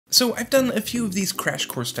So I've done a few of these crash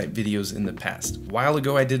course type videos in the past. A while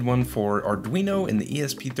ago I did one for Arduino and the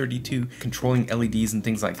ESP32, controlling LEDs and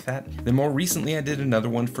things like that. Then more recently I did another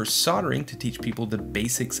one for soldering to teach people the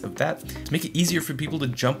basics of that, to make it easier for people to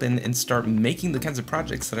jump in and start making the kinds of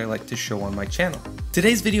projects that I like to show on my channel.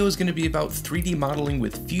 Today's video is going to be about 3D modeling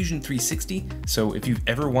with Fusion 360, so if you've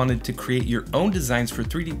ever wanted to create your own designs for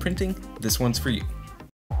 3D printing, this one's for you.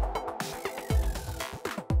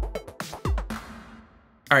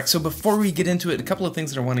 Alright, so before we get into it, a couple of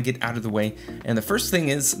things that I want to get out of the way, and the first thing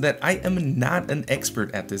is that I am not an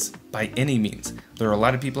expert at this by any means. There are a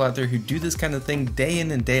lot of people out there who do this kind of thing day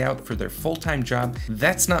in and day out for their full-time job.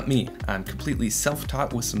 That's not me. I'm completely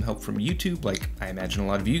self-taught with some help from YouTube, like I imagine a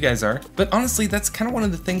lot of you guys are. But honestly, that's kind of one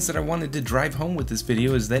of the things that I wanted to drive home with this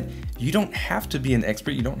video, is that you don't have to be an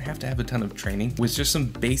expert, you don't have to have a ton of training. With just some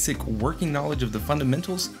basic working knowledge of the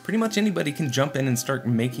fundamentals, pretty much anybody can jump in and start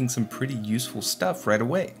making some pretty useful stuff right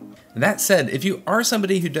away. That said, if you are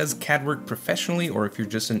somebody who does CAD work professionally, or if you're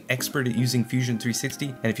just an expert at using Fusion 360,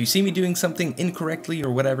 and if you see me doing something incorrectly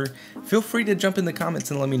or whatever, feel free to jump in the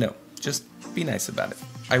comments and let me know. Just be nice about it.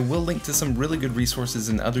 I will link to some really good resources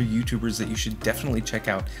and other YouTubers that you should definitely check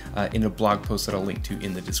out in a blog post that I'll link to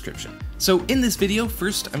in the description. So in this video,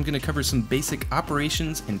 first I'm going to cover some basic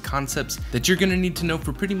operations and concepts that you're going to need to know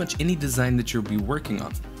for pretty much any design that you'll be working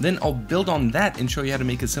on. Then I'll build on that and show you how to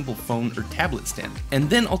make a simple phone or tablet stand. And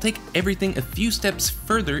then I'll take everything a few steps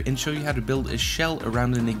further and show you how to build a shell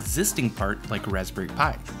around an existing part like a Raspberry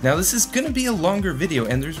Pi. Now this is going to be a longer video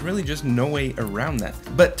and there's really just no way around that.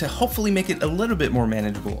 But to hopefully make it a little bit more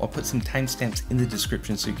manageable, I'll put some timestamps in the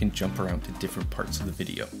description so you can jump around to different parts of the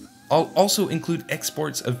video. I'll also include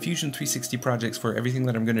exports of Fusion 360 projects for everything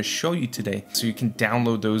that I'm going to show you today, so you can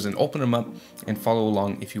download those and open them up and follow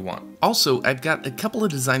along if you want. Also, I've got a couple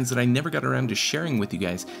of designs that I never got around to sharing with you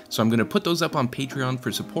guys, so I'm going to put those up on Patreon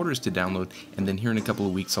for supporters to download, and then here in a couple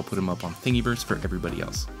of weeks I'll put them up on Thingiverse for everybody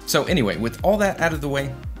else. So anyway, with all that out of the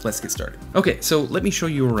way, let's get started. Okay, so let me show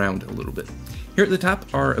you around a little bit. Here at the top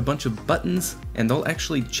are a bunch of buttons, and they'll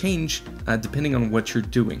actually change depending on what you're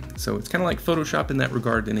doing. So it's kind of like Photoshop in that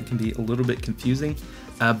regard, and it can be a little bit confusing.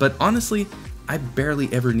 But honestly, I barely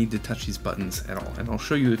ever need to touch these buttons at all, and I'll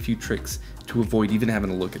show you a few tricks to avoid even having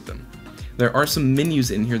to look at them. There are some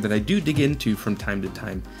menus in here that I do dig into from time to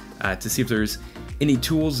time to see if there's any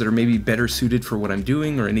tools that are maybe better suited for what I'm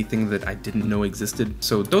doing or anything that I didn't know existed.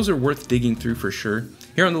 So those are worth digging through for sure.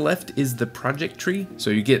 Here on the left is the project tree. So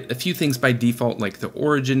you get a few things by default, like the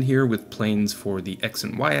origin here with planes for the X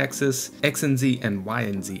and Y axis, X and Z and Y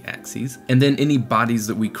and Z axes. And then any bodies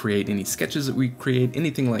that we create, any sketches that we create,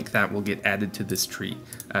 anything like that will get added to this tree.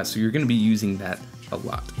 So you're going to be using that a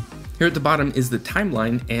lot. Here at the bottom is the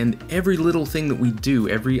timeline, and every little thing that we do,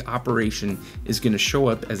 every operation, is going to show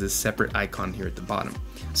up as a separate icon here at the bottom.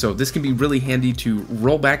 So this can be really handy to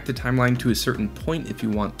roll back the timeline to a certain point if you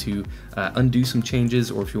want to undo some changes,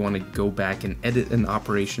 or if you want to go back and edit an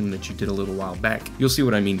operation that you did a little while back. You'll see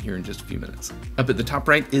what I mean here in just a few minutes. Up at the top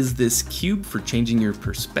right is this cube for changing your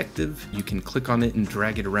perspective. You can click on it and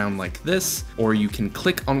drag it around like this, or you can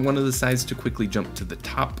click on one of the sides to quickly jump to the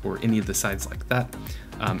top, or any of the sides like that.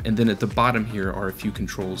 And then at the bottom here are a few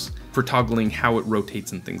controls for toggling how it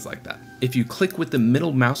rotates and things like that. If you click with the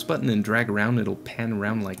middle mouse button and drag around, it'll pan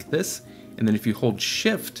around like this. And then if you hold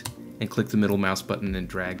shift and click the middle mouse button and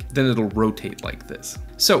drag, then it'll rotate like this.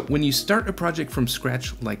 So when you start a project from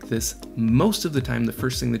scratch like this, most of the time the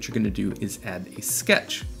first thing that you're going to do is add a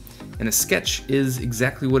sketch. And a sketch is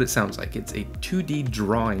exactly what it sounds like. It's a 2D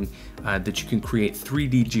drawing that you can create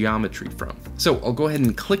 3D geometry from. So I'll go ahead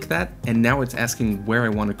and click that, and now it's asking where I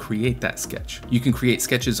want to create that sketch. You can create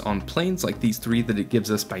sketches on planes like these three that it gives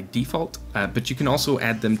us by default, but you can also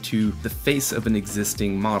add them to the face of an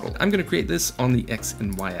existing model. I'm going to create this on the X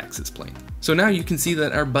and Y axis plane. So now you can see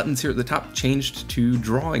that our buttons here at the top changed to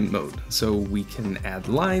drawing mode. So we can add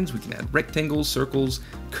lines, we can add rectangles, circles,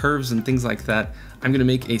 curves, and things like that. I'm going to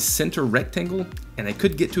make a center rectangle, and I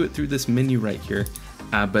could get to it through this menu right here.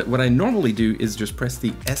 But what I normally do is just press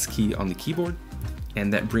the S key on the keyboard,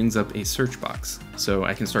 and that brings up a search box. So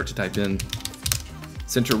I can start to type in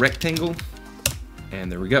center rectangle,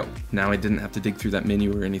 and there we go. Now I didn't have to dig through that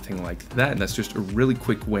menu or anything like that. That's just a really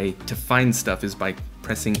quick way to find stuff, is by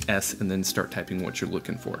pressing S and then start typing what you're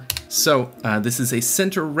looking for. So this is a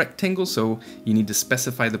center rectangle, so you need to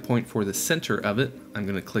specify the point for the center of it. I'm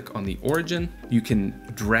going to click on the origin. You can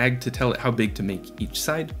drag to tell it how big to make each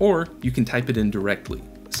side, or you can type it in directly.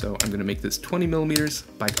 So I'm gonna make this 20 millimeters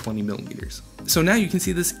by 20 millimeters. So now you can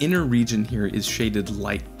see this inner region here is shaded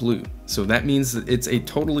light blue. So that means that it's a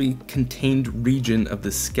totally contained region of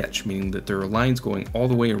the sketch, meaning that there are lines going all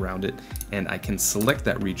the way around it, and I can select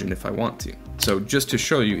that region if I want to. So just to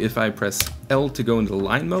show you, if I press L to go into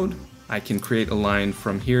line mode, I can create a line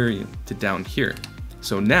from here to down here.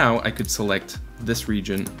 So now I could select this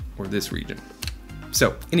region or this region.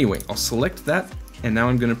 So anyway, I'll select that, and now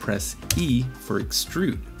I'm gonna press E for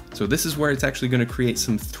extrude. So this is where it's actually gonna create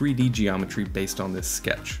some 3D geometry based on this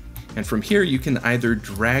sketch. And from here, you can either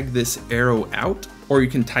drag this arrow out, or you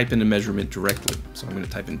can type in a measurement directly. So I'm gonna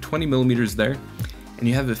type in 20 millimeters there, and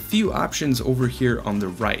you have a few options over here on the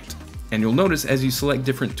right. And you'll notice as you select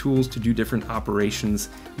different tools to do different operations,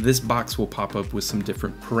 this box will pop up with some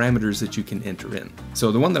different parameters that you can enter in.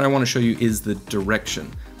 So the one that I want to show you is the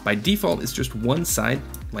direction. By default, it's just one side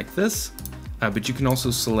like this, but you can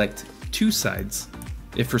also select two sides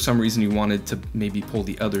if for some reason you wanted to maybe pull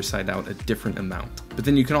the other side out a different amount. But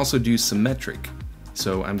then you can also do symmetric.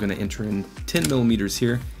 So I'm going to enter in 10 millimeters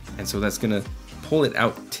here, and so that's going to pull it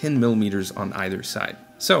out 10 millimeters on either side.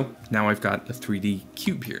 So now I've got a 3D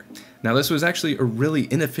cube here. Now this was actually a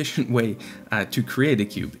really inefficient way to create a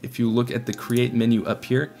cube. If you look at the create menu up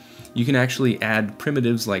here, you can actually add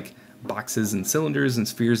primitives like boxes and cylinders and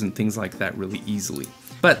spheres and things like that really easily.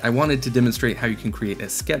 But I wanted to demonstrate how you can create a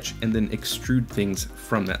sketch and then extrude things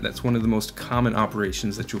from that. That's one of the most common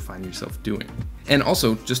operations that you'll find yourself doing. And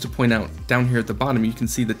also, just to point out, down here at the bottom, you can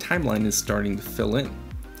see the timeline is starting to fill in.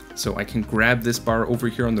 So I can grab this bar over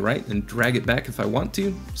here on the right and drag it back if I want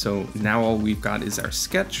to. So now all we've got is our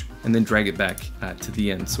sketch, and then drag it back to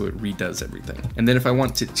the end so it redoes everything. And then if I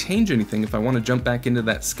want to change anything, if I want to jump back into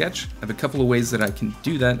that sketch, I have a couple of ways that I can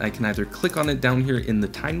do that. I can either click on it down here in the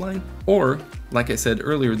timeline, or like I said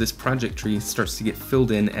earlier, this project tree starts to get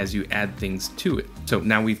filled in as you add things to it. So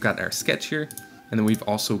now we've got our sketch here, and then we've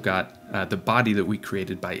also got the body that we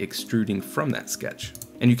created by extruding from that sketch.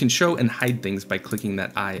 And you can show and hide things by clicking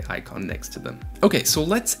that eye icon next to them. Okay, so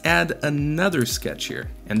let's add another sketch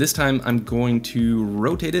here. And this time I'm going to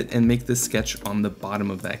rotate it and make this sketch on the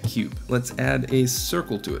bottom of that cube. Let's add a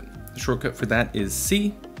circle to it. The shortcut for that is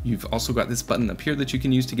C. You've also got this button up here that you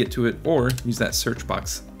can use to get to it, or use that search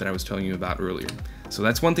box that I was telling you about earlier. So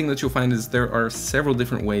that's one thing that you'll find is there are several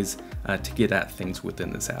different ways to get at things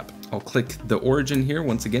within this app. I'll click the origin here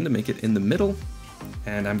once again to make it in the middle,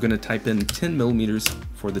 and I'm going to type in 10 millimeters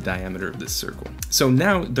for the diameter of this circle. So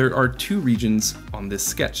now there are two regions on this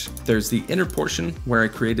sketch. There's the inner portion where I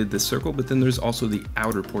created this circle, but then there's also the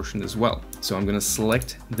outer portion as well. So I'm going to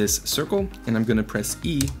select this circle, and I'm going to press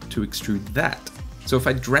E to extrude that. So if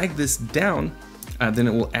I drag this down, then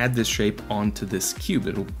it will add this shape onto this cube.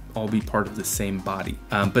 It'll all be part of the same body.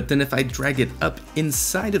 But then if I drag it up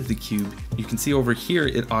inside of the cube, you can see over here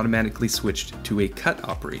it automatically switched to a cut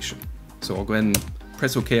operation. So I'll go ahead and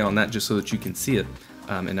press OK on that just so that you can see it.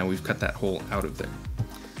 And now we've cut that hole out of there.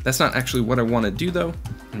 That's not actually what I want to do though.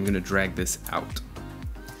 I'm going to drag this out.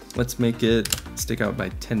 Let's make it stick out by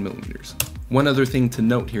 10 millimeters. One other thing to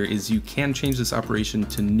note here is you can change this operation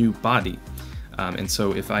to new body. And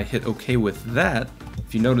so if I hit OK with that,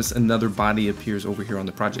 if you notice another body appears over here on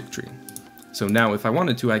the project tree. So now if I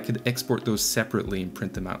wanted to, I could export those separately and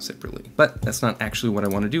print them out separately. But that's not actually what I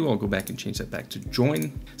want to do. I'll go back and change that back to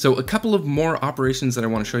join. So a couple of more operations that I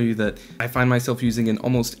want to show you that I find myself using in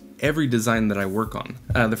almost every design that I work on.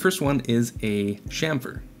 The first one is a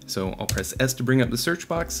chamfer. So I'll press S to bring up the search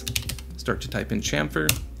box, start to type in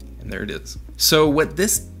chamfer, and there it is. So what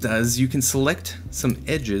this does, you can select some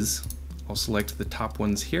edges. I'll select the top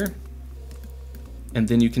ones here, and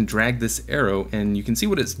then you can drag this arrow and you can see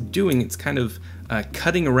what it's doing. It's kind of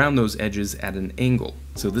cutting around those edges at an angle.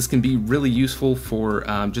 So this can be really useful for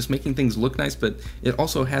just making things look nice, but it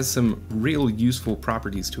also has some real useful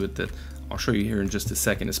properties to it that I'll show you here in just a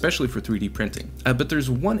second, especially for 3D printing. But there's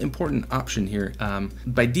one important option here.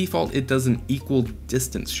 By default, it does an equal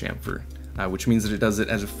distance chamfer, which means that it does it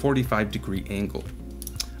at a 45-degree angle.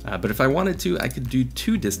 But if I wanted to, I could do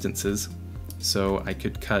two distances. So I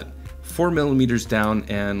could cut 4 millimeters down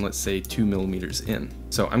and let's say 2 millimeters in.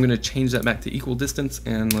 So I'm going to change that back to equal distance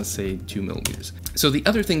and let's say 2 millimeters. So the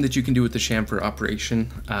other thing that you can do with the chamfer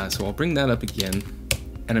operation, so I'll bring that up again,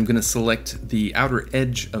 and I'm going to select the outer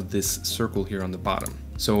edge of this circle here on the bottom.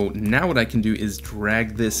 So now what I can do is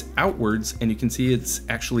drag this outwards, and you can see it's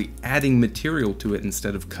actually adding material to it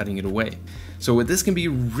instead of cutting it away. So this can be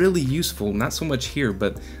really useful, not so much here,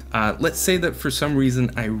 but let's say that for some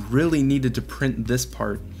reason I really needed to print this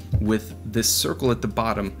part with this circle at the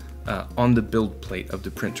bottom on the build plate of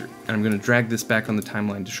the printer. And I'm going to drag this back on the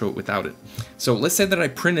timeline to show it without it. So let's say that I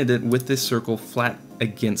printed it with this circle flat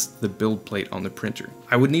against the build plate on the printer.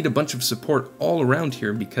 I would need a bunch of support all around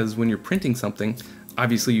here because when you're printing something,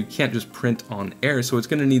 obviously you can't just print on air, so it's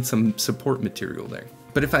going to need some support material there.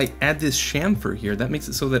 But if I add this chamfer here, that makes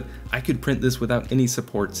it so that I could print this without any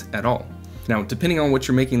supports at all. Now, depending on what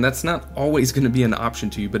you're making, that's not always going to be an option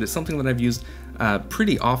to you, but it's something that I've used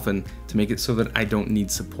pretty often to make it so that I don't need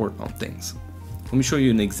support on things. Let me show you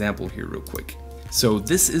an example here real quick. So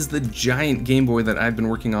this is the giant Game Boy that I've been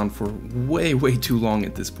working on for way too long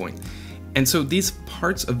at this point. And so these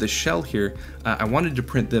parts of the shell here, I wanted to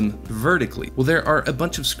print them vertically. Well, there are a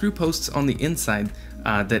bunch of screw posts on the inside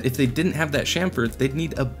that if they didn't have that chamfer, they'd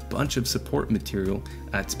need a bunch of support material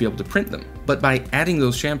to be able to print them. But by adding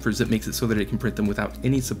those chamfers, it makes it so that it can print them without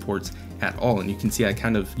any supports at all. And you can see I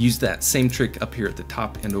kind of used that same trick up here at the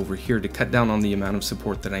top and over here to cut down on the amount of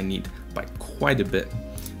support that I need by quite a bit.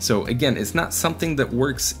 So again, it's not something that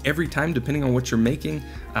works every time depending on what you're making,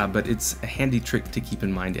 but it's a handy trick to keep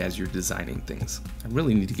in mind as you're designing things. I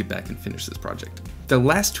really need to get back and finish this project. The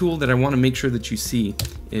last tool that I want to make sure that you see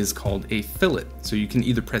is called a fillet. So you can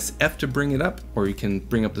either press F to bring it up, or you can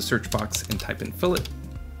bring up the search box and type in fillet.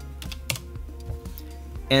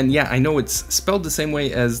 And yeah, I know it's spelled the same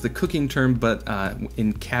way as the cooking term, but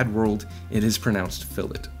in CAD world, it is pronounced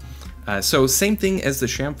fillet. So same thing as the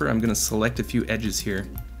chamfer, I'm going to select a few edges here.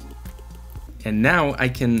 And now I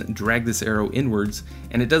can drag this arrow inwards,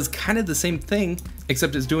 and it does kind of the same thing,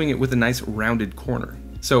 except it's doing it with a nice rounded corner.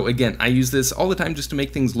 So again, I use this all the time just to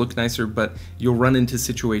make things look nicer, but you'll run into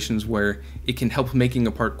situations where it can help making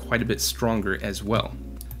a part quite a bit stronger as well.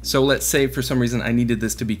 So let's say for some reason I needed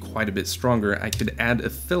this to be quite a bit stronger, I could add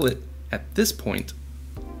a fillet at this point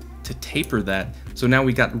to taper that. So now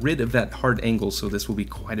we got rid of that hard angle, so this will be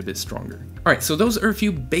quite a bit stronger. All right, so those are a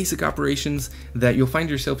few basic operations that you'll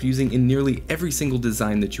find yourself using in nearly every single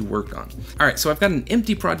design that you work on. All right, so I've got an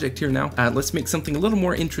empty project here now. Let's make something a little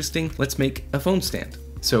more interesting. Let's make a phone stand.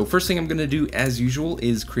 So first thing I'm gonna do, as usual,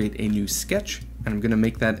 is create a new sketch, and I'm gonna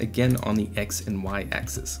make that again on the X and Y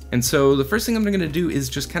axis. And so the first thing I'm gonna do is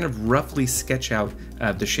just kind of roughly sketch out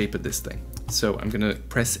the shape of this thing. So I'm gonna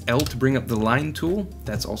press L to bring up the line tool.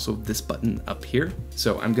 That's also this button up here.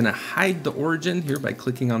 So I'm gonna hide the origin here by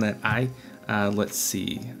clicking on that eye. Let's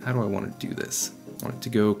see, how do I wanna do this? I want it to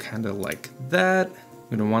go kind of like that.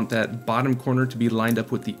 I'm gonna want that bottom corner to be lined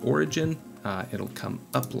up with the origin. It'll come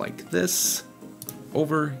up like this,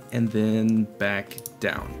 over, and then back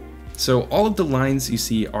down. So all of the lines you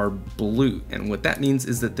see are blue, and what that means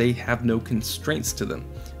is that they have no constraints to them.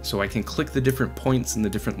 So I can click the different points and the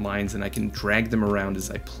different lines, and I can drag them around as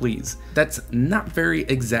I please. That's not very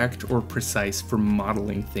exact or precise for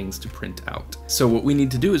modeling things to print out. So what we need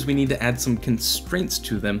to do is we need to add some constraints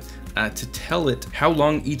to them to tell it how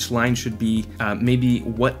long each line should be, maybe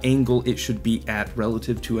what angle it should be at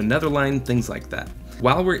relative to another line, things like that.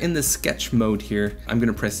 While we're in the sketch mode here, I'm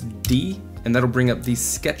gonna press D, and that'll bring up the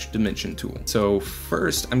sketch dimension tool. So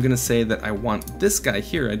first, I'm gonna say that I want this guy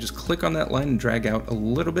here. I just click on that line and drag out a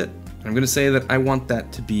little bit. And I'm gonna say that I want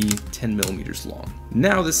that to be 10 millimeters long.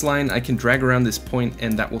 Now this line, I can drag around this point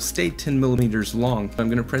and that will stay 10 millimeters long. I'm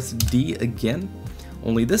gonna press D again,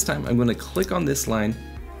 only this time I'm gonna click on this line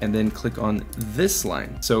and then click on this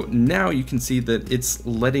line. So now you can see that it's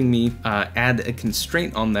letting me add a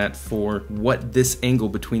constraint on that for what this angle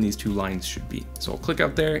between these two lines should be. So I'll click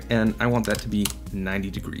out there and I want that to be 90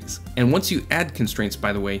 degrees. And once you add constraints,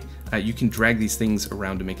 by the way, you can drag these things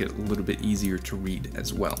around to make it a little bit easier to read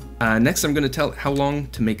as well. Next, I'm gonna tell it how long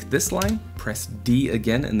to make this line. Press D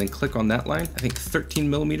again and then click on that line. I think 13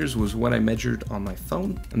 millimeters was what I measured on my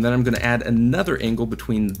phone. And then I'm gonna add another angle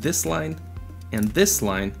between this line and this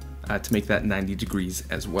line to make that 90 degrees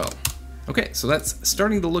as well. Okay, so that's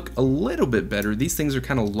starting to look a little bit better. These things are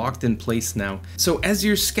kind of locked in place now. So as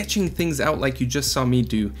you're sketching things out like you just saw me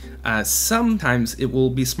do, sometimes it will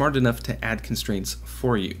be smart enough to add constraints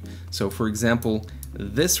for you. So for example,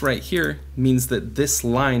 this right here means that this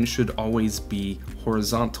line should always be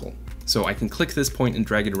horizontal. So I can click this point and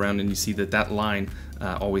drag it around and you see that that line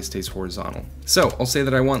always stays horizontal. So I'll say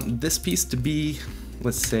that I want this piece to be,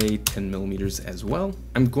 let's say 10 millimeters as well.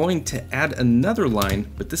 I'm going to add another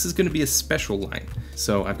line, but this is going to be a special line.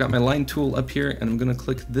 So I've got my line tool up here and I'm going to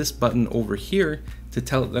click this button over here to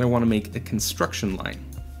tell it that I want to make a construction line.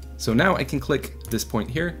 So now I can click this point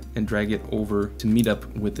here and drag it over to meet up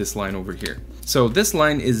with this line over here. So this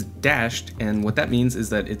line is dashed, and what that means is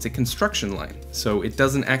that it's a construction line. So it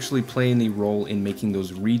doesn't actually play any role in making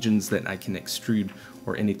those regions that I can extrude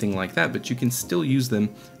or anything like that, but you can still use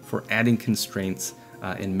them for adding constraints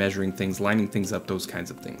in measuring things, lining things up, those kinds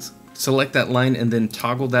of things. Select that line and then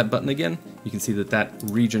toggle that button again. You can see that that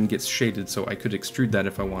region gets shaded, so I could extrude that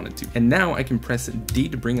if I wanted to. And now I can press D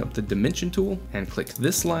to bring up the dimension tool and click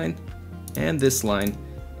this line and this line.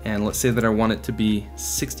 And let's say that I want it to be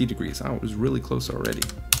 60 degrees. Oh, it was really close already.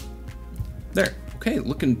 There. Okay,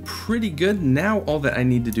 looking pretty good. Now all that I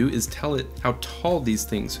need to do is tell it how tall these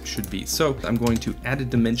things should be. So I'm going to add a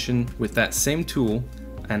dimension with that same tool,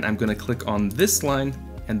 and I'm going to click on this line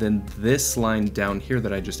and then this line down here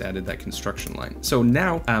that I just added, that construction line. So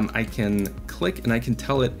now I can click and I can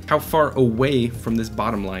tell it how far away from this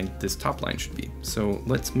bottom line this top line should be. So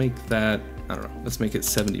let's make that, I don't know, let's make it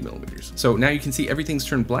 70 millimeters. So now you can see everything's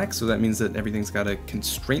turned black, so that means that everything's got a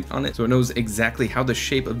constraint on it. So it knows exactly how the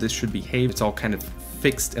shape of this should behave. It's all kind of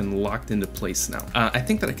fixed and locked into place now. I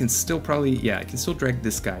think that I can still probably, yeah, I can still drag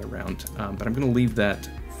this guy around, but I'm gonna leave that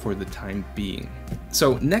for the time being.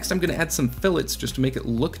 So next I'm gonna add some fillets just to make it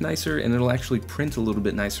look nicer, and it'll actually print a little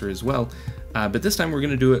bit nicer as well. But this time we're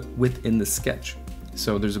gonna do it within the sketch.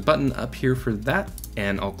 So there's a button up here for that,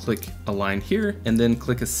 and I'll click a line here and then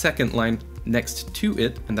click a second line next to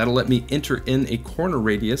it, and that'll let me enter in a corner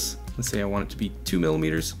radius. Let's say I want it to be 2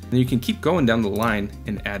 millimeters. And you can keep going down the line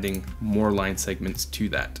and adding more line segments to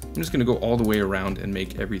that. I'm just gonna go all the way around and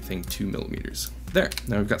make everything 2 millimeters. There,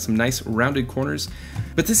 now we've got some nice rounded corners,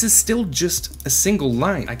 but this is still just a single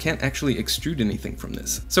line. I can't actually extrude anything from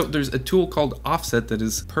this. So there's a tool called Offset that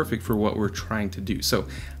is perfect for what we're trying to do. So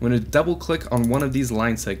I'm gonna double click on one of these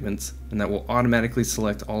line segments, and that will automatically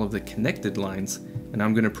select all of the connected lines. And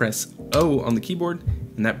I'm gonna press O on the keyboard,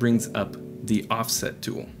 and that brings up the Offset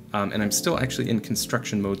tool. And I'm still actually in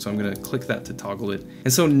construction mode, so I'm gonna click that to toggle it.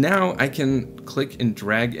 And so now I can click and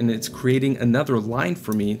drag, and it's creating another line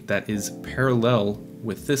for me that is parallel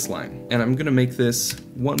with this line. And I'm gonna make this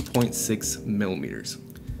 1.6 millimeters.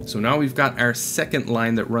 So now we've got our second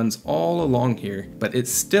line that runs all along here, but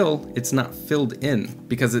it's not filled in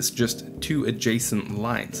because it's just two adjacent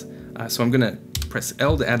lines. So I'm gonna press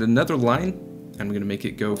L to add another line. I'm gonna make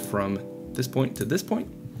it go from this point to this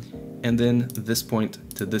point, and then this point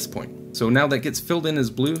to this point. So now that gets filled in as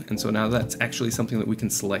blue, and so now that's actually something that we can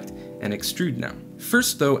select and extrude now.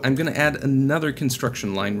 First though, I'm gonna add another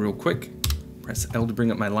construction line real quick. Press L to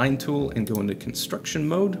bring up my line tool and go into construction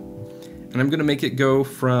mode. And I'm gonna make it go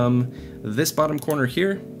from this bottom corner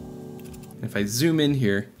here. If I zoom in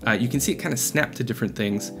here, you can see it kind of snap to different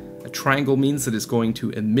things. A triangle means that it's going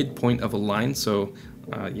to a midpoint of a line, so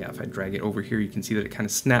yeah, if I drag it over here, you can see that it kind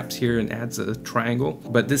of snaps here and adds a triangle.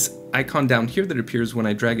 But this icon down here that appears when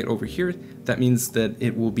I drag it over here, that means that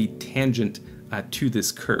it will be tangent to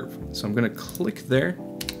this curve. So I'm gonna click there.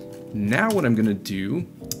 Now what I'm gonna do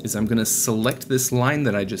is I'm gonna select this line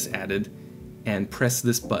that I just added and press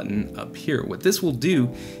this button up here. What this will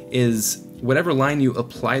do is whatever line you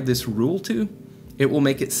apply this rule to, it will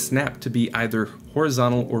make it snap to be either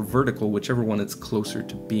horizontal or vertical, whichever one it's closer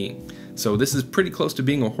to being. So this is pretty close to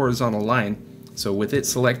being a horizontal line. So with it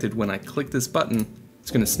selected, when I click this button,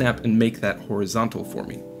 it's gonna snap and make that horizontal for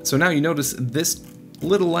me. So now you notice this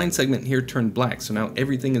little line segment here turned black. So now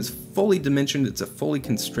everything is fully dimensioned. It's a fully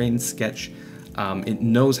constrained sketch. It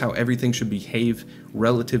knows how everything should behave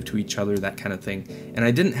relative to each other, that kind of thing. And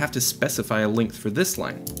I didn't have to specify a length for this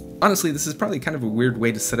line. Honestly, this is probably kind of a weird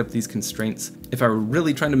way to set up these constraints. If I were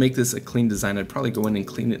really trying to make this a clean design, I'd probably go in and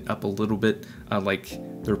clean it up a little bit. Like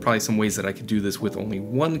there are probably some ways that I could do this with only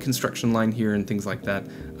one construction line here and things like that.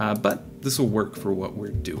 But this will work for what we're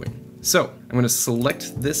doing. So I'm going to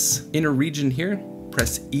select this inner region here,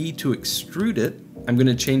 press E to extrude it. I'm going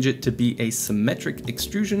to change it to be a symmetric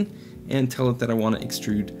extrusion and tell it that I want to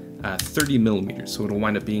extrude 30 millimeters. So it'll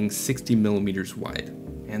wind up being 60 millimeters wide.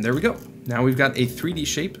 And there we go. Now we've got a 3D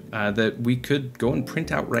shape that we could go and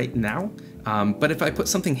print out right now. But if I put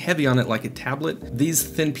something heavy on it like a tablet, these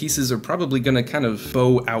thin pieces are probably gonna kind of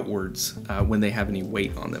bow outwards when they have any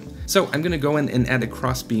weight on them. So I'm gonna go in and add a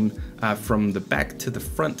crossbeam from the back to the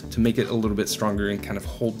front to make it a little bit stronger and kind of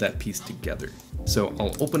hold that piece together. So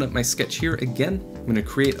I'll open up my sketch here again. I'm gonna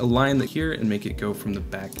create a line here and make it go from the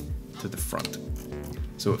back to the front.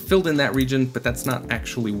 So it filled in that region, but that's not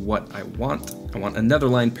actually what I want. I want another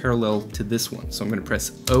line parallel to this one. So I'm gonna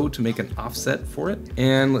press O to make an offset for it.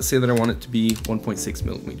 And let's say that I want it to be 1.6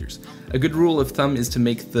 millimeters. A good rule of thumb is to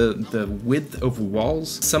make the width of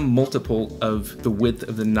walls some multiple of the width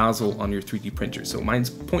of the nozzle on your 3D printer. So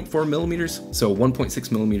mine's 0.4 millimeters. So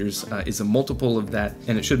 1.6 millimeters is a multiple of that,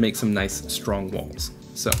 and it should make some nice strong walls.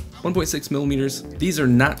 So 1.6 millimeters, these are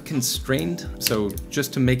not constrained. So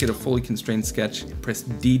just to make it a fully constrained sketch, press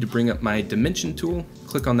D to bring up my dimension tool,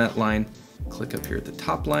 click on that line, click up here at the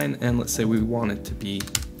top line, and let's say we want it to be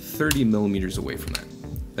 30 millimeters away from that.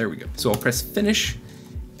 There we go. So I'll press finish,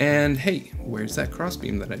 and hey, where's that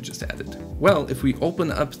crossbeam that I just added? Well, if we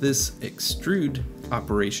open up this extrude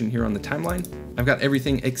operation here on the timeline, I've got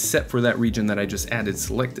everything except for that region that I just added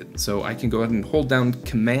selected. So I can go ahead and hold down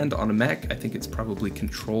Command on a Mac, I think it's probably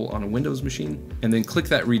Control on a Windows machine, and then click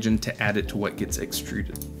that region to add it to what gets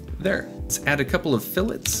extruded. There. Let's add a couple of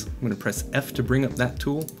fillets. I'm going to press F to bring up that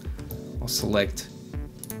tool. I'll select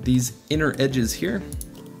these inner edges here.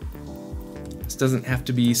 This doesn't have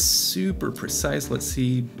to be super precise. Let's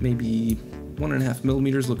see, maybe 1.5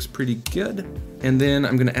 millimeters looks pretty good. And then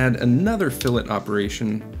I'm gonna add another fillet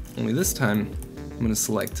operation, only this time I'm gonna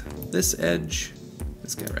select this edge,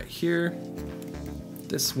 this guy right here,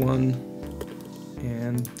 this one,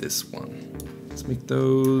 and this one. Let's make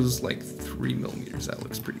those like 3 millimeters, that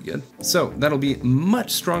looks pretty good. So that'll be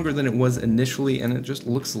much stronger than it was initially, and it just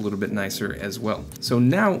looks a little bit nicer as well. So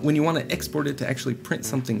now when you want to export it to actually print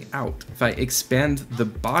something out, if I expand the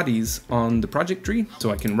bodies on the project tree, so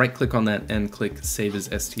I can right click on that and click Save as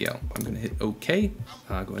STL. I'm gonna hit OK,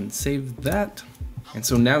 go ahead and save that. And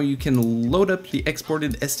so now you can load up the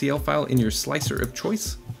exported STL file in your slicer of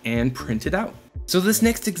choice and print it out. So this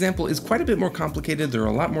next example is quite a bit more complicated, there are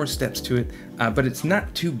a lot more steps to it, but it's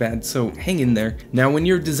not too bad, so hang in there. Now when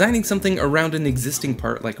you're designing something around an existing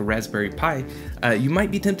part like a Raspberry Pi, you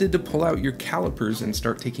might be tempted to pull out your calipers and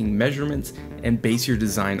start taking measurements and base your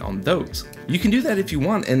design on those. You can do that if you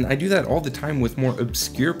want, and I do that all the time with more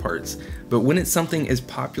obscure parts, but when it's something as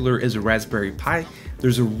popular as a Raspberry Pi,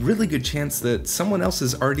 there's a really good chance that someone else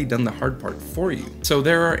has already done the hard part for you. So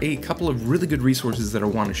there are a couple of really good resources that I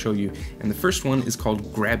want to show you, and the first one is called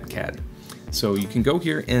GrabCAD. So you can go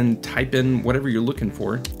here and type in whatever you're looking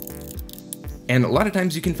for, and a lot of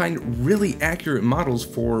times you can find really accurate models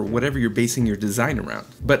for whatever you're basing your design around.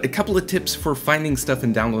 But a couple of tips for finding stuff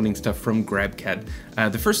and downloading stuff from GrabCAD.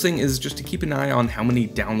 The first thing is just to keep an eye on how many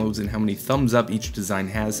downloads and how many thumbs up each design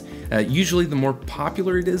has. Usually the more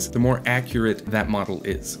popular it is, the more accurate that model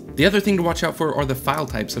is. The other thing to watch out for are the file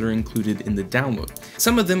types that are included in the download.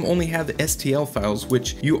 Some of them only have STL files,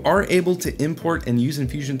 which you are able to import and use in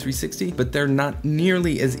Fusion 360, but they're not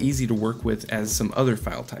nearly as easy to work with as some other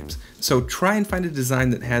file types. So try and find a design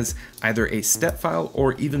that has either a step file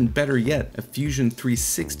or, even better yet, a Fusion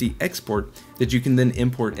 360 export that you can then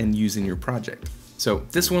import and use in your project. So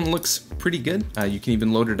this one looks pretty good. You can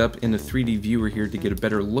even load it up in a 3D viewer here to get a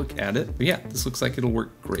better look at it. But yeah, this looks like it'll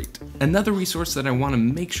work great. Another resource that I want to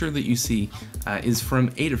make sure that you see is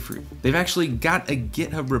from Adafruit. They've actually got a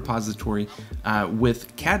GitHub repository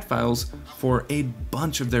with CAD files for a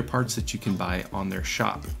bunch of their parts that you can buy on their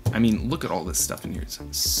shop. I mean, look at all this stuff in here. It's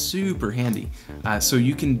super handy. So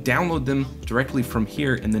you can download them directly from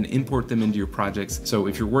here and then import them into your projects. So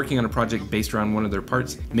if you're working on a project based around one of their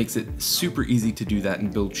parts, it makes it super easy to do that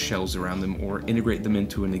and build shells around them or integrate them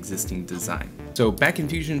into an existing design. So back in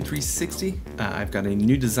Fusion 360, I've got a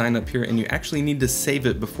new design up here, and you actually need to save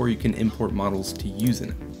it before you can import models to use in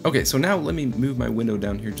it. Okay, so now let me move my window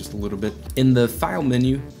down here just a little bit. In the file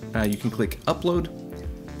menu, you can click upload,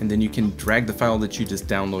 and then you can drag the file that you just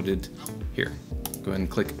downloaded here. Go ahead and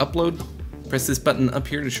click upload. Press this button up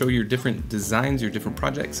here to show your different designs, your different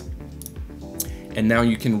projects. And now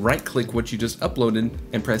you can right click what you just uploaded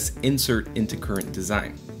and press insert into current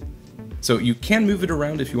design. So you can move it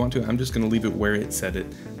around if you want to. I'm just going to leave it where it said it.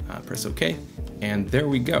 Press OK, and there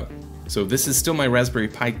we go. So this is still my Raspberry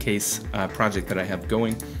Pi case project that I have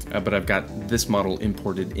going, but I've got this model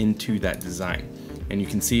imported into that design. And you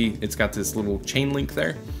can see it's got this little chain link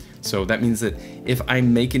there. So that means that if I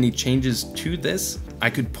make any changes to this, I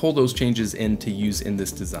could pull those changes in to use in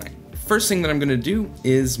this design. First thing that I'm gonna do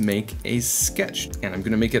is make a sketch, and I'm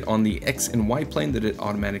gonna make it on the X and Y plane that it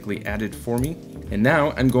automatically added for me. And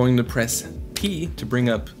now I'm going to press P to bring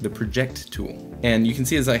up the project tool. And you can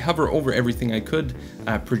see as I hover over everything, I could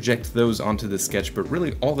project those onto the sketch, but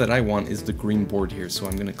really all that I want is the green board here. So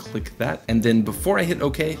I'm gonna click that. And then before I hit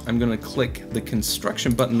OK, I'm gonna click the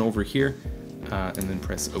construction button over here and then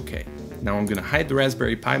press OK. Now I'm gonna hide the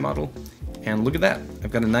Raspberry Pi model. And look at that, I've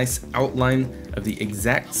got a nice outline of the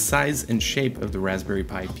exact size and shape of the Raspberry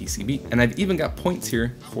Pi PCB. And I've even got points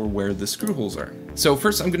here for where the screw holes are. So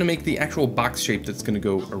first I'm gonna make the actual box shape that's gonna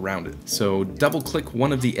go around it. So double click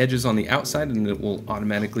one of the edges on the outside and it will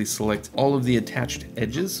automatically select all of the attached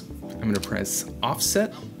edges. I'm gonna press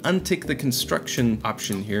offset, untick the construction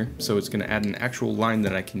option here, so it's gonna add an actual line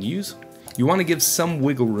that I can use. You wanna give some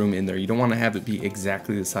wiggle room in there. You don't wanna have it be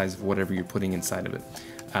exactly the size of whatever you're putting inside of it.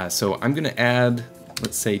 So I'm gonna add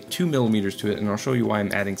let's say 2 millimeters to it, and I'll show you why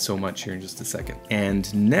I'm adding so much here in just a second.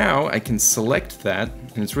 And now I can select that,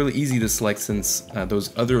 and it's really easy to select since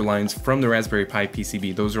those other lines from the Raspberry Pi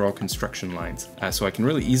PCB, those are all construction lines. So I can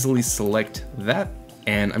really easily select that,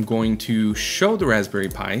 and I'm going to show the Raspberry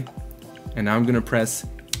Pi, and now I'm gonna press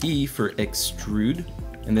E for extrude,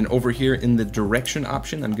 and then over here in the direction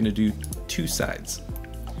option, I'm gonna do 2 sides.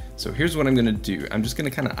 So here's what I'm gonna do. I'm just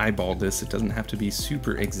gonna kind of eyeball this. It doesn't have to be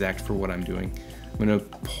super exact for what I'm doing. I'm gonna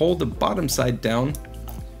pull the bottom side down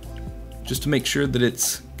just to make sure that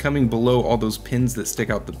it's coming below all those pins that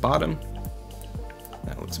stick out the bottom.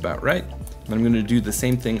 That looks about right. And I'm gonna do the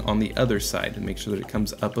same thing on the other side and make sure that it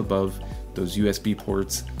comes up above those USB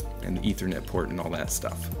ports and the Ethernet port and all that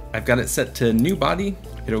stuff. I've got it set to new body,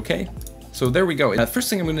 hit OK. So there we go. First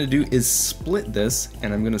thing I'm gonna do is split this,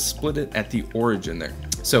 and I'm gonna split it at the origin there.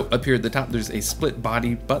 So up here at the top, there's a split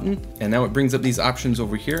body button, and now it brings up these options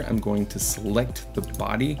over here. I'm going to select the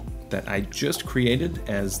body that I just created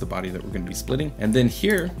as the body that we're gonna be splitting. And then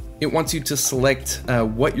here, it wants you to select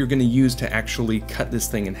what you're gonna use to actually cut this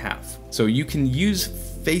thing in half. So you can use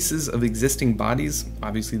faces of existing bodies.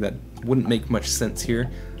 Obviously that wouldn't make much sense here.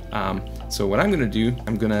 So what I'm gonna do,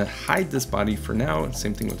 I'm gonna hide this body for now,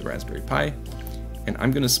 same thing with the Raspberry Pi, and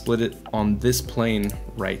I'm gonna split it on this plane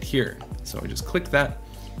right here. So I just click that,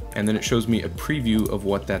 and then it shows me a preview of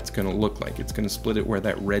what that's gonna look like. It's gonna split it where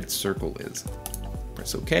that red circle is.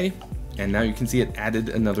 Press OK, and now you can see it added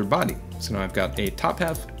another body. So now I've got a top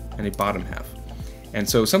half and a bottom half. And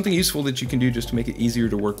so something useful that you can do just to make it easier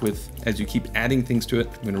to work with as you keep adding things to it,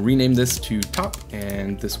 I'm gonna rename this to top,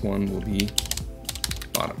 and this one will be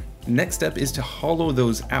bottom. Next step is to hollow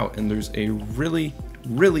those out, and there's a really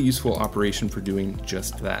useful operation for doing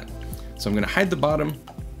just that. So I'm gonna hide the bottom,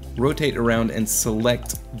 rotate around, and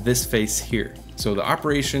select this face here. So the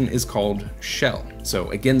operation is called shell.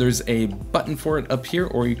 So again, there's a button for it up here,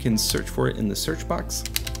 or you can search for it in the search box.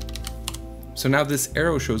 So now this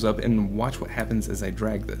arrow shows up, and watch what happens as I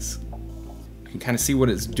drag this. You can kind of see what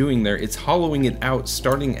it's doing there. It's hollowing it out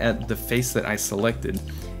starting at the face that I selected,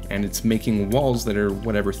 and it's making walls that are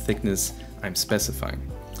whatever thickness I'm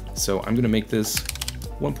specifying. So I'm gonna make this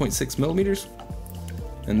 1.6 millimeters,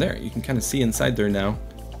 and there, you can kind of see inside there now.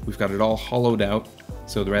 We've got it all hollowed out,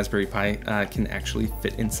 so the Raspberry Pi can actually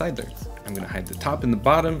fit inside there. I'm gonna hide the top and the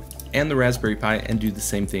bottom and the Raspberry Pi and do the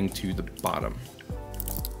same thing to the bottom.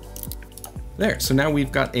 There, so now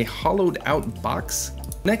we've got a hollowed out box.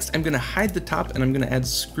 Next, I'm gonna hide the top, and I'm gonna add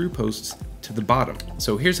screw posts to the bottom.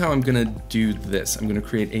 So here's how I'm gonna do this. I'm gonna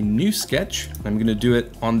create a new sketch. I'm gonna do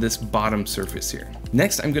it on this bottom surface here.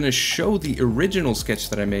 Next, I'm gonna show the original sketch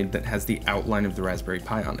that I made that has the outline of the Raspberry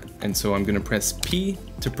Pi on it. And so I'm gonna press P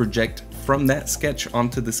to project from that sketch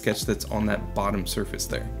onto the sketch that's on that bottom surface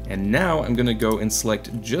there. And now I'm gonna go and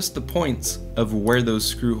select just the points of where those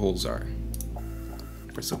screw holes are.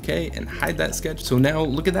 Press OK and hide that sketch. So now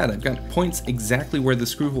look at that, I've got points exactly where the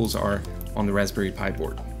screw holes are on the Raspberry Pi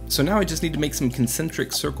board. So now I just need to make some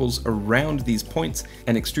concentric circles around these points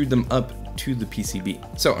and extrude them up to the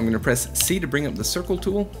PCB. So I'm gonna press C to bring up the circle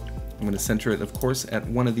tool. I'm gonna center it, of course, at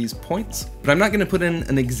one of these points, but I'm not gonna put in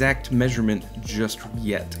an exact measurement just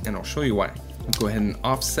yet, and I'll show you why. I'll go ahead and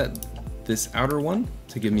offset this outer one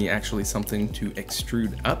to give me actually something to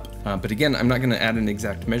extrude up. But again, I'm not gonna add an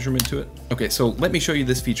exact measurement to it. Okay, so let me show you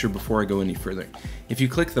this feature before I go any further. If you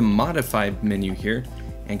click the Modify menu here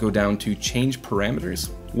and go down to Change Parameters,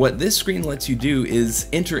 what this screen lets you do is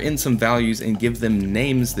enter in some values and give them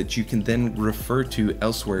names that you can then refer to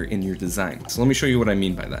elsewhere in your design. So let me show you what I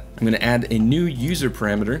mean by that. I'm gonna add a new user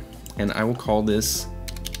parameter, and I will call this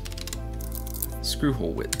screw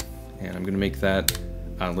hole width. And I'm gonna make that,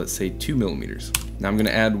 let's say 2 millimeters. Now I'm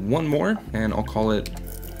gonna add one more, and I'll call it,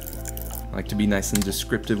 I like to be nice and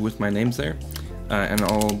descriptive with my names there, and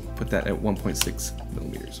I'll put that at 1.6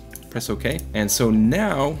 millimeters. Press OK. And so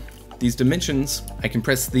now these dimensions, I can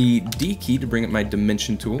press the D key to bring up my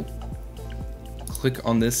dimension tool, click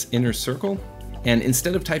on this inner circle, and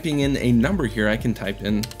instead of typing in a number here, I can type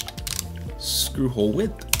in screw hole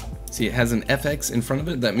width. See, it has an FX in front of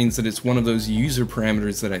it. That means that it's one of those user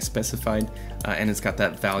parameters that I specified, and it's got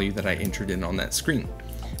that value that I entered in on that screen.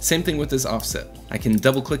 Same thing with this offset. I can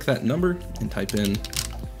double click that number and type in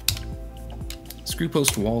screw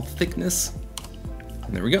post wall thickness,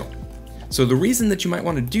 and there we go. So the reason that you might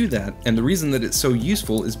want to do that, and the reason that it's so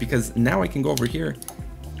useful, is because now I can go over here,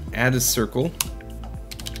 add a circle,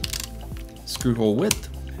 screw hole width.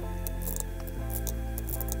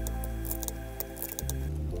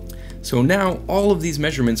 So now all of these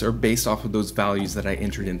measurements are based off of those values that I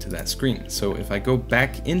entered into that screen. So if I go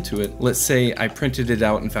back into it, let's say I printed it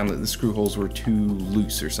out and found that the screw holes were too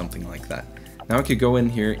loose or something like that. Now I could go in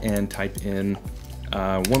here and type in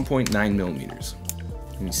 1.9 millimeters.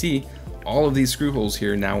 And you see all of these screw holes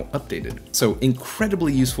here now updated. So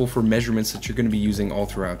incredibly useful for measurements that you're going to be using all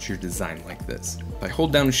throughout your design like this. If I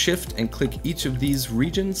hold down Shift and click each of these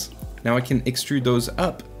regions, now I can extrude those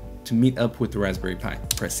up to meet up with the Raspberry Pi.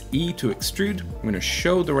 Press E to extrude. I'm going to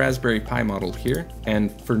show the Raspberry Pi model here,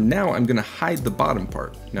 and for now I'm going to hide the bottom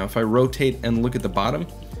part. Now if I rotate and look at the bottom,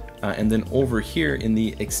 and then over here in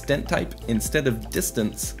the extent type, instead of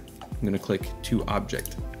distance, I'm going to click to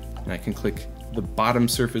object, and I can click the bottom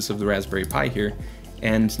surface of the Raspberry Pi here,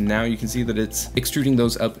 and now you can see that it's extruding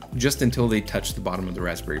those up just until they touch the bottom of the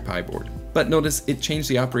Raspberry Pi board. But notice it changed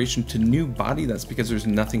the operation to new body. That's because there's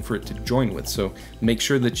nothing for it to join with. So make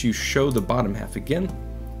sure that you show the bottom half again.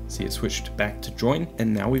 See, it switched back to join,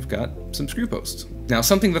 and now we've got some screw posts. Now,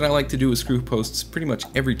 something that I like to do with screw posts pretty much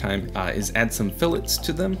every time is add some fillets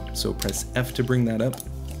to them. So press F to bring that up.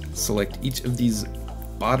 Select each of these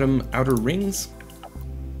bottom outer rings,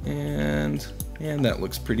 and that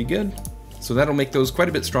looks pretty good. So that'll make those quite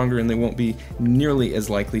a bit stronger, and they won't be nearly as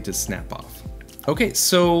likely to snap off. Okay,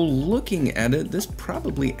 so looking at it, this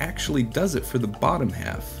probably actually does it for the bottom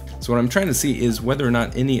half. So what I'm trying to see is whether or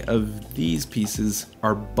not any of these pieces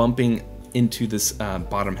are bumping into this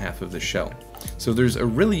bottom half of the shell. So there's a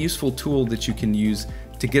really useful tool that you can use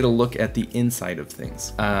to get a look at the inside of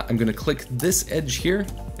things. I'm gonna click this edge here,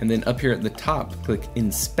 and then up here at the top, click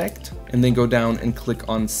Inspect, and then go down and click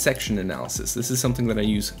on Section Analysis. This is something that I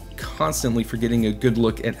use constantly for getting a good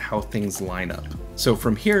look at how things line up. So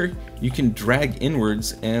from here, you can drag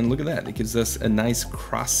inwards, and look at that. It gives us a nice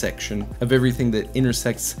cross section of everything that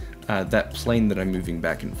intersects that plane that I'm moving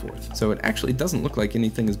back and forth. So it actually doesn't look like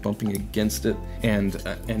anything is bumping against it,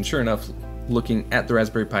 and sure enough, looking at the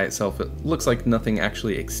Raspberry Pi itself, it looks like nothing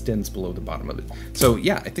actually extends below the bottom of it. So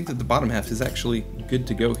yeah, I think that the bottom half is actually good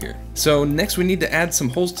to go here. So next we need to add some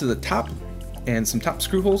holes to the top and some top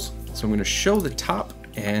screw holes. So I'm going to show the top,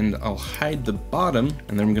 and I'll hide the bottom,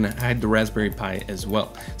 and then I'm going to hide the Raspberry Pi as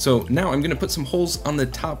well. So now I'm going to put some holes on the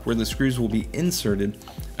top where the screws will be inserted,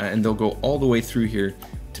 and they'll go all the way through here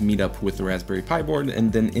to meet up with the Raspberry Pi board,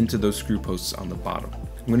 and then into those screw posts on the bottom.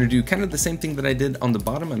 I'm going to do kind of the same thing that I did on the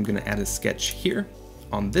bottom. I'm going to add a sketch here.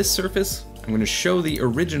 On this surface, I'm going to show the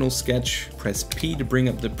original sketch, press P to bring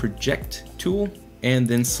up the project tool, and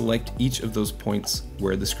then select each of those points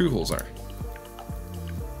where the screw holes are.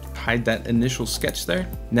 Hide that initial sketch there.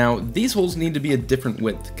 Now, these holes need to be a different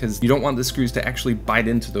width because you don't want the screws to actually bite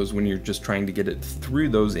into those when you're just trying to get it through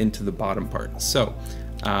those into the bottom part. So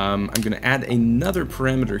I'm going to add another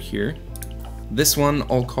parameter here. This one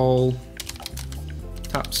I'll call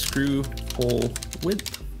top screw hole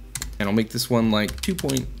width, and I'll make this one like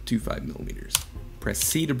 2.25 millimeters. Press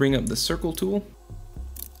C to bring up the circle tool,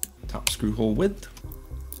 top screw hole width.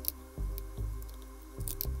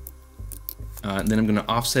 And then I'm going to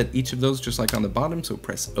offset each of those just like on the bottom, so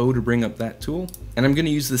press O to bring up that tool. And I'm going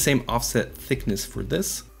to use the same offset thickness for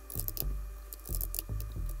this.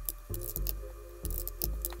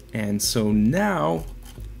 And so now,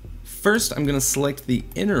 first I'm going to select the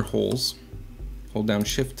inner holes. Hold down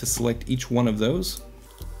Shift to select each one of those.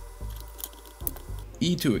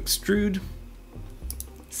 E to extrude.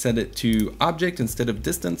 Set it to object instead of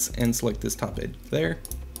distance, and select this top edge there.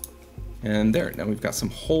 And there, now we've got some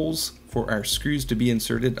holes for our screws to be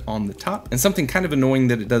inserted on the top. And something kind of annoying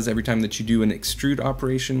that it does every time that you do an extrude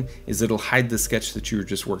operation is it'll hide the sketch that you were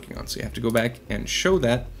just working on. So you have to go back and show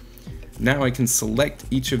that. Now I can select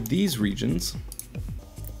each of these regions.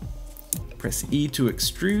 Press E to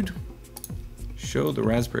extrude. Show the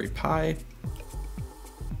Raspberry Pi.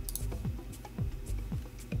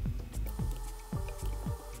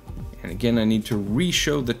 And again, I need to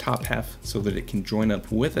re-show the top half so that it can join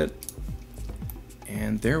up with it.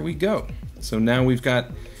 And there we go. So now we've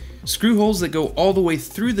got screw holes that go all the way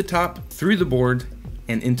through the top, through the board,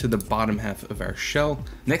 and into the bottom half of our shell.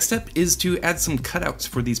 Next step is to add some cutouts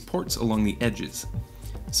for these ports along the edges.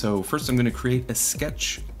 So first I'm going to create a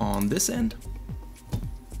sketch on this end.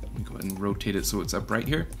 Go ahead and rotate it so it's upright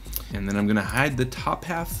here. And then I'm going to hide the top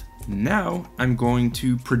half. Now I'm going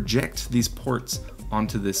to project these ports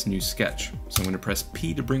onto this new sketch. So I'm going to press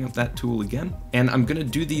P to bring up that tool again. And I'm going to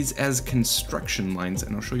do these as construction lines,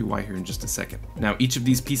 and I'll show you why here in just a second. Now each of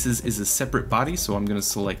these pieces is a separate body, so I'm going to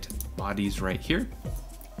select bodies right here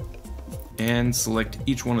and select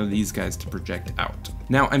each one of these guys to project out.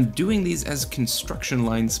 Now I'm doing these as construction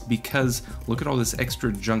lines because look at all this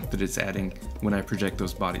extra junk that it's adding when I project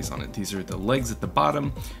those bodies on it. These are the legs at the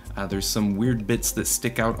bottom, There's some weird bits that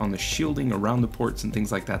stick out on the shielding around the ports and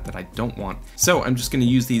things like that that I don't want. So I'm just going to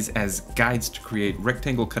use these as guides to create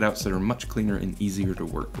rectangle cutouts that are much cleaner and easier to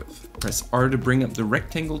work with. Press R to bring up the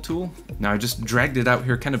rectangle tool. Now I just dragged it out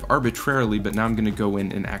here kind of arbitrarily, but now I'm going to go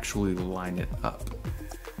in and actually line it up.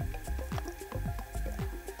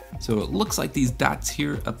 So it looks like these dots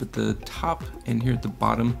here up at the top and here at the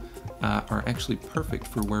bottom are actually perfect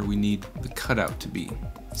for where we need the cutout to be.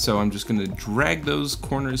 So I'm just going to drag those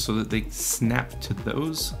corners so that they snap to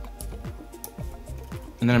those.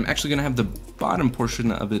 And then I'm actually going to have the bottom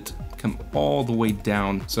portion of it come all the way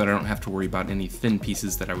down so that I don't have to worry about any thin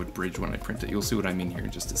pieces that I would bridge when I print it. You'll see what I mean here in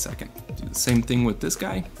just a second. Do the same thing with this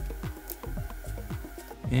guy.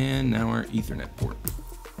 And now our Ethernet port.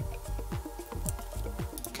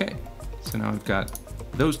 Okay, so now I've got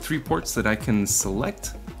those 3 ports that I can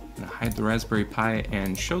select. I'm gonna hide the Raspberry Pi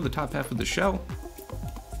and show the top half of the shell.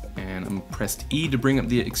 And I'm pressed E to bring up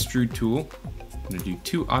the extrude tool. I'm gonna do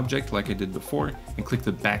 2 object like I did before and click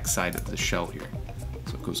the back side of the shell here.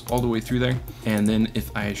 So it goes all the way through there. And then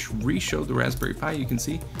if I re-show the Raspberry Pi, you can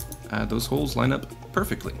see those holes line up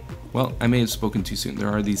perfectly. Well, I may have spoken too soon. There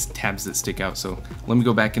are these tabs that stick out, so let me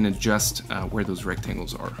go back and adjust where those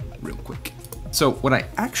rectangles are real quick. So what I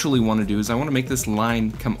actually want to do is I want to make this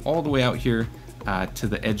line come all the way out here to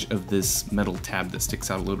the edge of this metal tab that sticks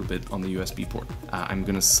out a little bit on the USB port. I'm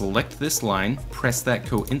going to select this line, press that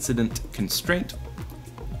coincident constraint,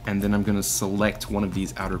 and then I'm going to select one of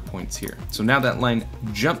these outer points here. So now that line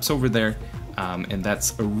jumps over there, and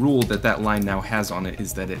that's a rule that that line now has on it,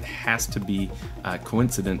 is that it has to be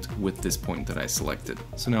coincident with this point that I selected.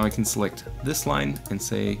 So now I can select this line and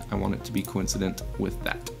say I want it to be coincident with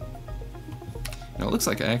that. Now it looks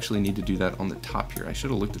like I actually need to do that on the top here. I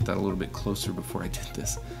should have looked at that a little bit closer before I did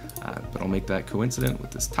this, but I'll make that coincident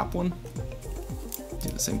with this top one. Do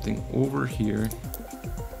the same thing over here.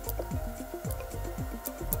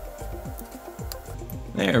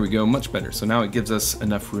 There we go, much better. So now it gives us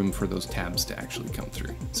enough room for those tabs to actually come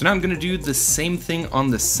through. So now I'm gonna do the same thing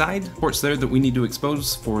on the side ports there that we need to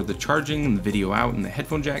expose for the charging and the video out and the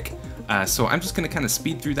headphone jack. So I'm just gonna kind of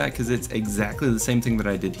speed through that because it's exactly the same thing that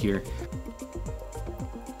I did here.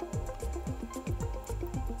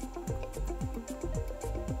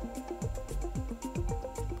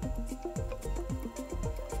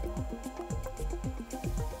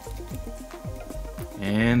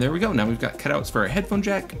 And there we go. Now we've got cutouts for our headphone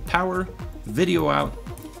jack, power, video out,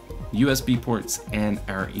 USB ports, and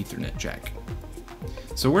our Ethernet jack.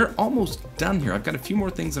 So we're almost done here. I've got a few more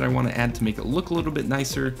things that I want to add to make it look a little bit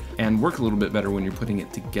nicer and work a little bit better when you're putting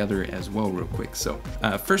it together as well real quick. So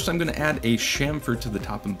first I'm going to add a chamfer to the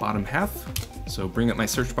top and bottom half. So bring up my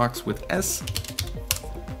search box with S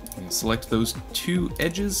and select those 2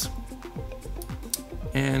 edges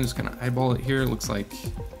and just kind of eyeball it here. It looks like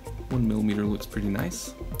 1mm looks pretty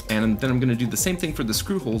nice. And then I'm going to do the same thing for the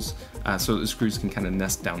screw holes so that the screws can kind of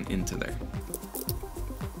nest down into there.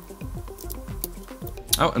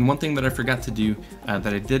 Oh, and one thing that I forgot to do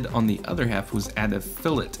that I did on the other half was add a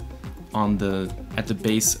fillet on at the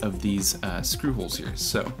base of these screw holes here.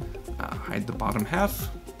 So hide the bottom half.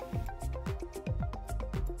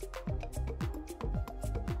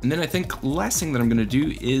 And then I think last thing that I'm going to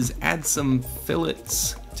do is add some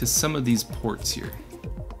fillets to some of these ports here.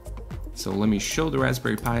 So let me show the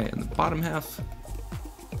Raspberry Pi in the bottom half.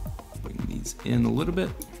 Bring these in a little bit.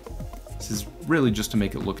 This is really just to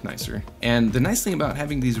make it look nicer. And the nice thing about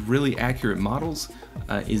having these really accurate models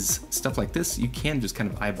is stuff like this, you can just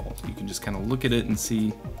kind of eyeball. You can just kind of look at it and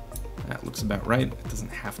see, that looks about right. It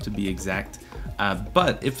doesn't have to be exact.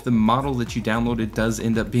 But if the model that you downloaded does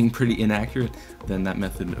end up being pretty inaccurate, then that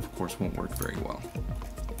method of course won't work very well.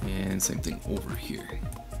 And same thing over here.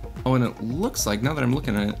 Oh, and it looks like, now that I'm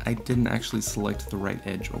looking at it, I didn't actually select the right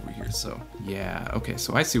edge over here. So yeah, okay,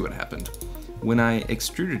 so I see what happened. When I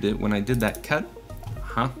extruded it, when I did that cut,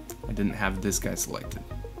 I didn't have this guy selected.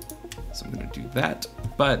 So I'm gonna do that.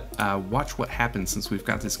 But watch what happens since we've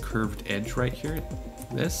got this curved edge right here,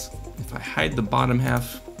 this. If I hide the bottom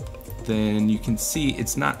half, then you can see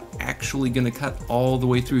it's not actually gonna cut all the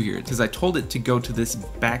way through here because I told it to go to this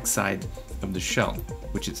back side of the shell,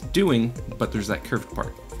 which it's doing, but there's that curved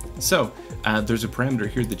part. So there's a parameter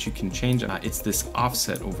here that you can change. It's this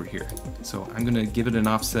offset over here. So I'm gonna give it an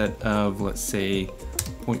offset of, let's say,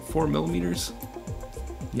 0.4mm.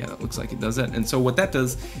 Yeah, that looks like it does that. And so what that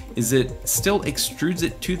does is it still extrudes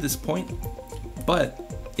it to this point, but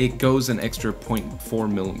it goes an extra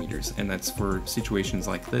 0.4mm, and that's for situations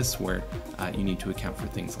like this where you need to account for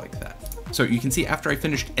things like that. So you can see after I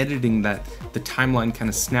finished editing that, the timeline kind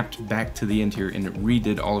of snapped back to the end here and it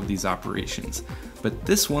redid all of these operations. but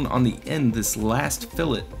this one on the end, this last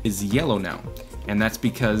fillet, is yellow now. And that's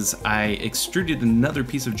because I extruded another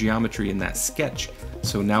piece of geometry in that sketch.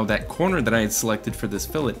 So now that corner that I had selected for this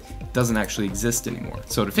fillet doesn't actually exist anymore.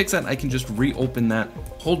 So to fix that, I can just reopen that,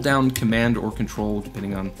 hold down Command or Control,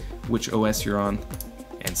 depending on which OS you're on,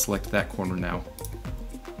 and select that corner now.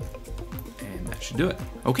 And that should do it.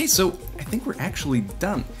 Okay, so I think we're actually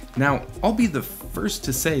done. Now, I'll be the first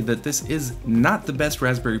to say that this is not the best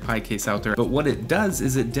Raspberry Pi case out there, but what it does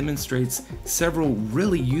is it demonstrates several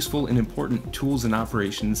really useful and important tools and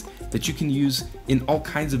operations that you can use in all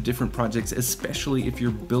kinds of different projects, especially if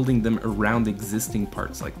you're building them around existing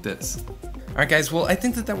parts like this. Alright guys, well I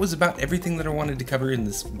think that was about everything that I wanted to cover, and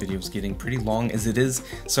this video is getting pretty long as it is,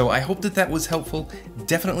 so I hope that was helpful.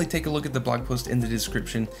 Definitely take a look at the blog post in the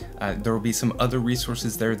description. There will be some other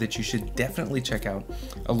resources there that you should definitely check out,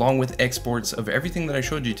 along with exports of everything that I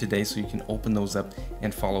showed you today, so you can open those up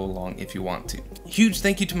and follow along if you want to. Huge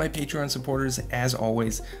thank you to my Patreon supporters as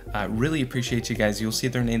always. Really appreciate you guys. You'll see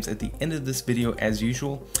their names at the end of this video as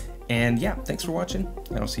usual. And yeah, thanks for watching,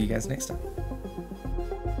 and I'll see you guys next time.